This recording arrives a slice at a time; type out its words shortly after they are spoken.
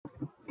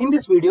In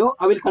this video,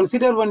 I will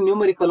consider one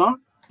numerical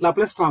on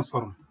Laplace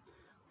transform.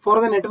 For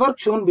the network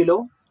shown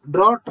below,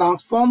 draw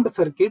transformed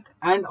circuit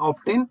and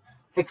obtain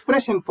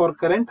expression for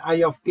current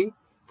I of t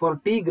for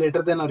t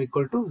greater than or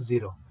equal to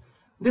 0.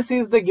 This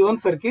is the given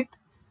circuit,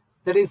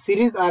 that is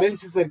series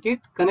RLC circuit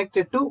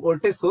connected to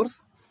voltage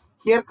source.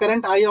 Here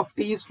current I of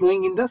t is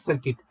flowing in the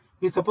circuit.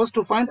 We are supposed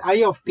to find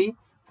I of t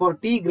for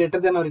t greater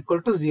than or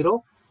equal to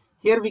 0.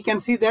 Here we can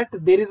see that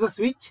there is a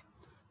switch.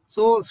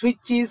 So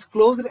switch is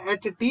closed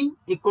at t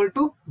equal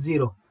to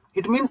 0.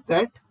 It means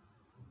that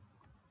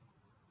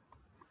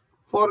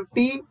for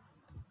t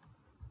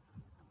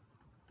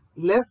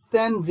less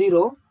than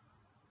 0,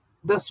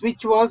 the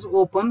switch was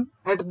open.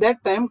 At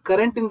that time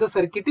current in the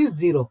circuit is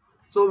 0.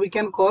 So we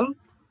can call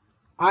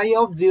I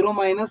of 0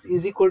 minus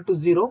is equal to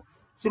 0.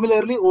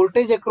 Similarly,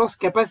 voltage across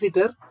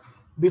capacitor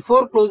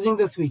before closing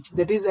the switch,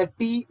 that is at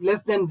t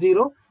less than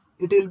 0,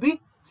 it will be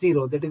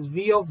 0. That is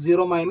V of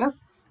 0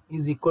 minus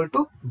is equal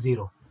to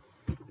 0.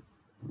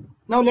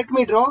 Now let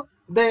me draw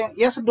the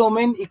S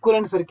domain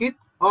equivalent circuit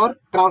or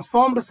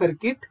transformed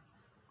circuit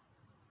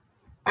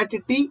at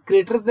t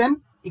greater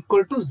than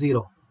equal to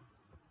 0.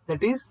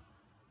 That is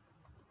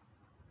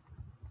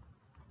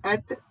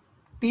at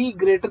t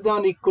greater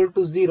than equal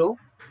to 0,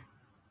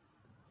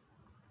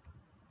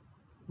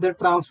 the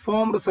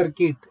transformed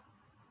circuit,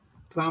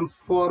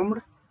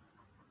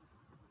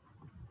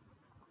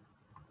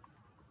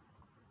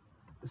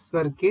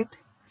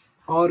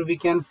 or we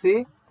can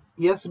say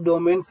S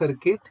domain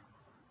circuit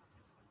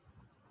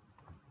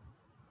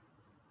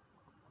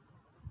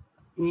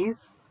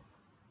is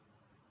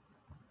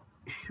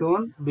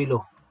shown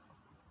below.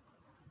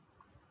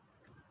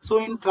 So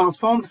in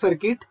transformed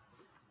circuit,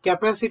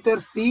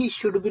 capacitor C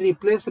should be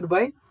replaced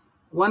by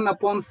 1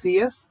 upon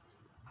Cs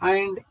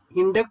and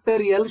inductor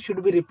L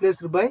should be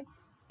replaced by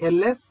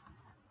Ls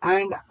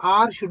and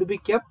R should be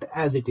kept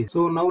as it is.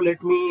 So now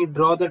let me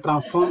draw the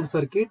transformed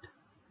circuit.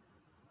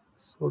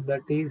 So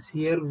that is,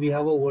 here we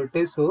have a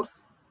voltage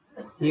source.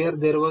 Here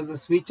there was a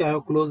switch, I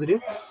have closed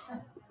it.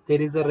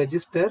 There is a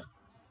resistor,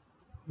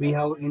 we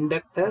have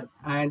inductor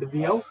and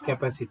we have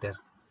capacitor.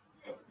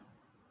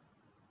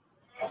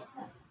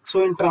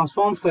 So in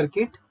transformed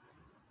circuit,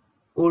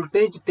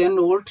 voltage 10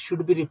 volt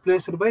should be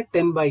replaced by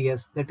 10 by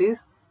S. That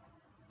is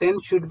 10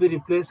 should be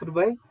replaced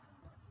by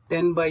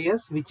 10 by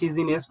S, which is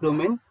in S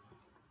domain.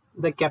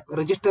 The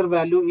resistor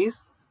value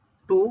is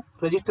 2.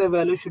 Resistor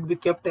value should be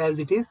kept as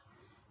it is.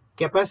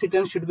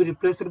 Capacitance should be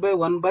replaced by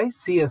 1 by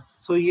Cs.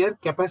 So here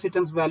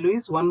capacitance value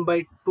is 1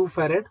 by 2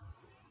 farad.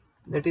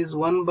 That is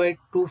 1 by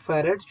 2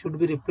 farad should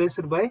be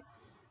replaced by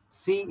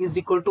C is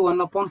equal to 1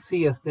 upon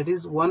Cs. That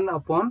is 1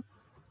 upon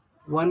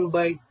 1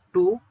 by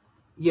 2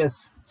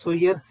 S. So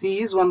here C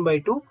is 1 by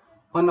 2,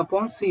 1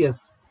 upon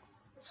Cs.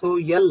 So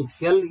here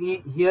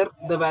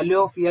the value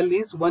of L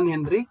is 1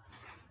 Henry.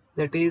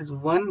 That is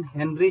 1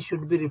 Henry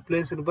should be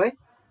replaced by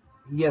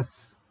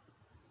S.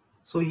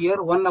 So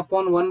here 1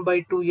 upon 1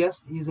 by 2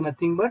 S is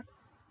nothing but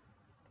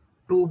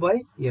 2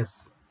 by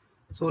S.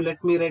 So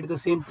let me write the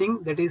same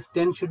thing, that is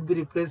 10 should be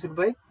replaced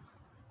by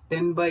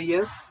 10 by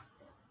S.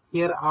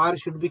 Here R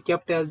should be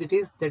kept as it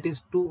is, that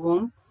is 2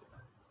 ohm.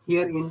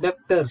 Here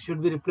inductor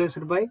should be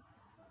replaced by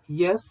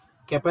S.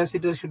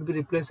 Capacitor should be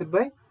replaced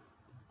by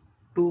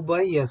 2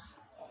 by S.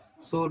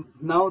 So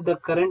now the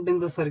current in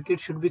the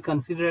circuit should be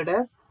considered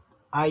as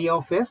I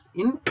of S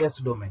in S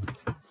domain.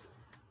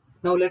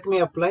 Now let me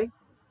apply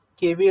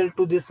KVL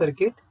to this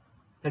circuit.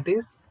 That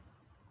is,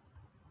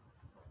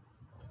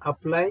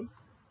 apply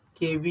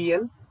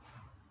KVL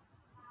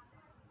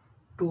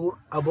to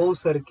above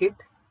circuit.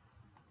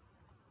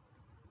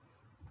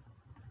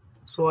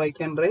 So I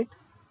can write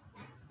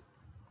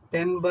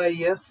 10 by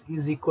S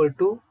is equal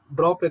to,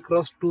 drop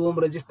across 2 ohm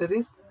resistor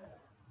is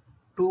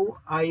 2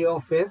 I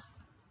of S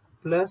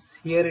plus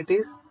here it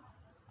is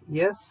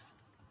S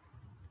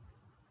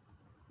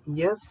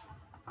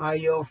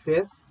I of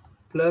S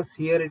plus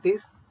here it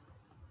is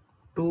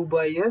 2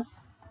 by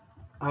S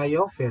I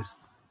of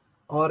S,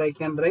 or I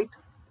can write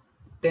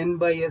 10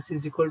 by S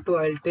is equal to,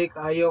 I will take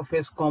I of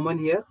S common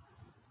here.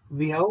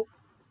 We have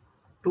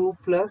 2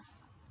 plus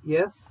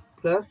S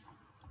plus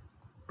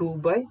 2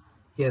 by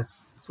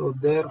S. So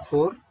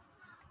therefore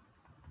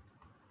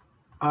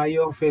I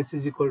of S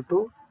is equal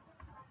to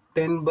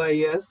 10 by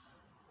S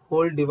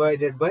whole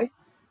divided by,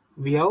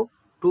 we have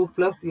 2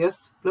 plus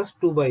S plus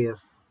 2 by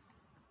S.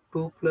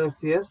 2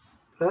 plus S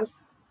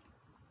plus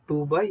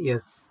 2 by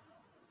S.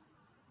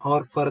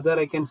 Or further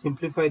I can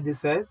simplify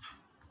this as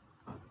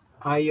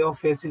I of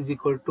S is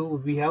equal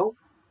to, we have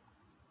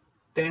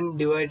 10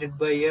 divided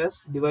by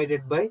S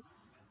divided by,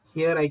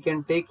 here I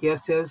can take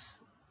S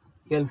as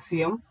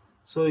LCM.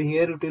 So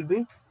here it will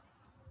be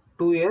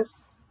 2S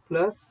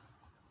plus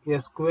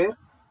S square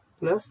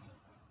plus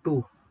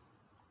 2.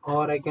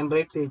 Or I can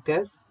write it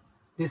as,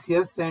 this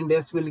S and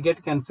S will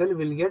get cancelled,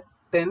 will get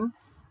 10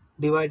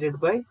 divided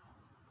by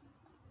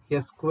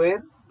S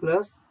square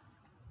plus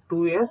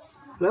 2S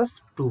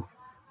plus 2.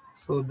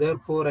 So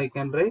therefore I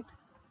can write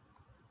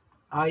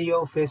I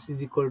of S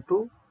is equal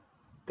to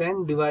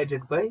 10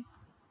 divided by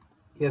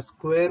S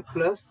square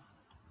plus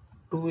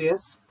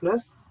 2s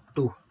plus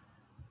 2.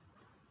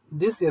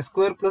 This s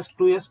square plus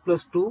 2s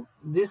plus 2,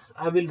 this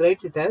I will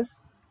write it as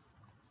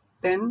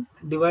 10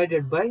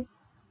 divided by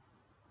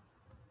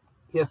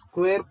s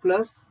square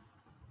plus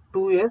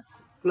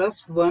 2s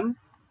plus 1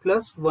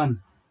 plus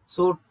 1.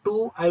 So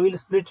 2 I will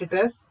split it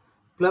as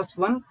plus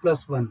 1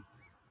 plus 1.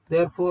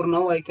 Therefore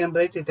now I can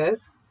write it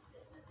as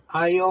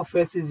I of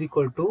s is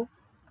equal to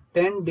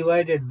 10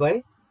 divided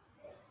by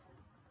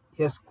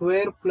s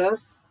square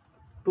plus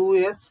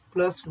 2s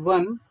plus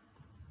 1,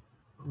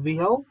 we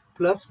have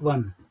plus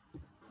 1,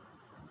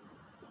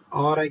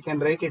 or I can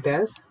write it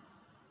as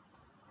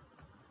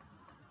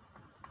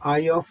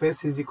I of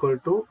s is equal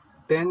to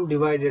 10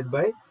 divided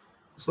by,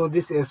 so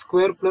this s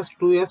square plus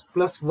 2s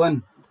plus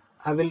 1,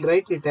 I will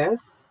write it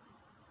as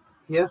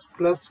s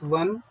plus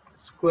 1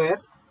 square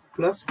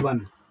plus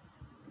 1.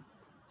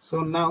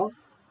 So now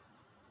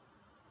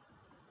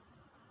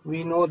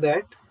we know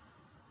that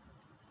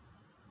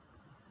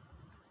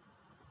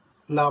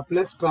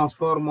Laplace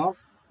transform of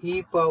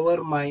e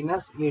power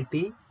minus at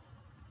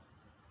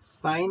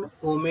sin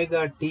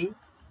omega t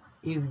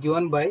is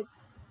given by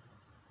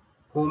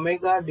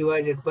omega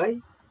divided by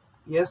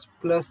s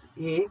plus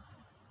a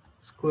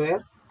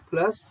square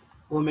plus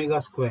omega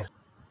square.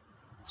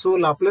 So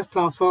Laplace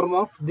transform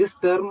of this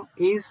term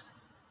is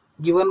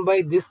given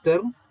by this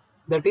term,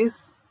 that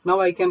is,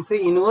 now I can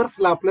say inverse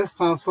Laplace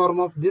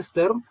transform of this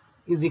term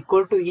is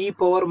equal to e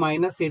power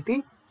minus at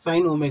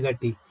sin omega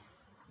t.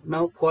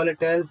 Now call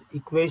it as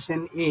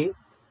equation A.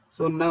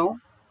 So now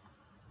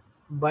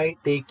by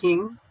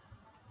taking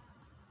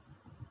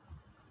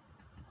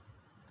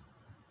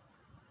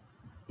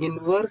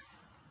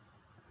inverse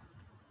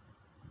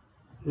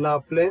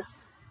Laplace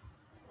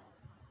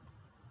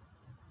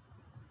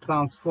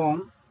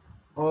transform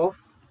of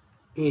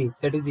A,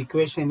 that is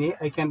equation A,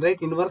 I can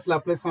write inverse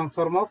Laplace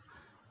transform of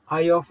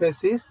I of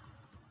s is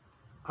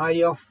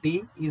I of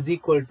t is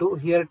equal to,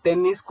 here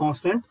 10 is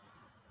constant,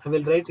 I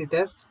will write it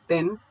as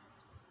 10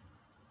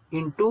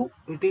 into,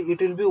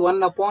 it will be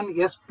 1 upon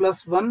s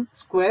plus 1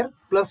 square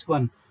plus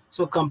 1.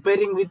 So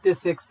comparing with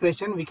this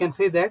expression, we can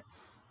say that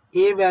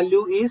a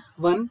value is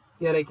 1,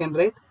 here I can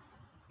write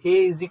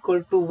a is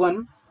equal to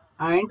 1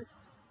 and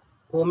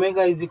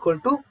omega is equal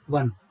to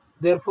 1.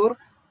 Therefore,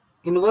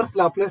 inverse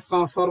Laplace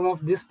transform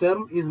of this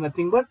term is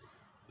nothing but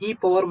e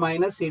power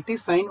minus at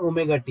sin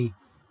omega t.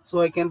 So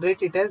I can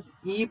write it as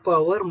e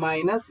power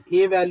minus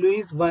a value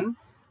is 1,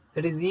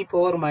 that is e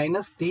power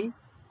minus t,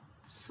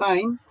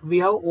 sin, we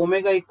have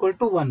omega equal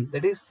to 1,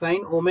 that is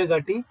sin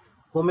omega t,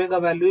 omega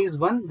value is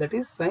 1, that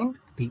is sin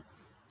t.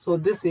 So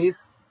this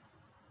is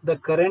the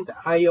current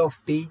I of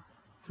t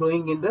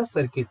flowing in the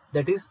circuit,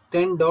 that is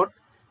 10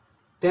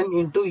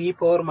 into e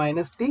power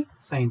minus t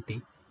sin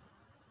t.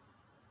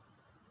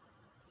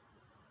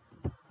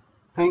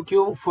 Thank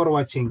you for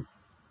watching.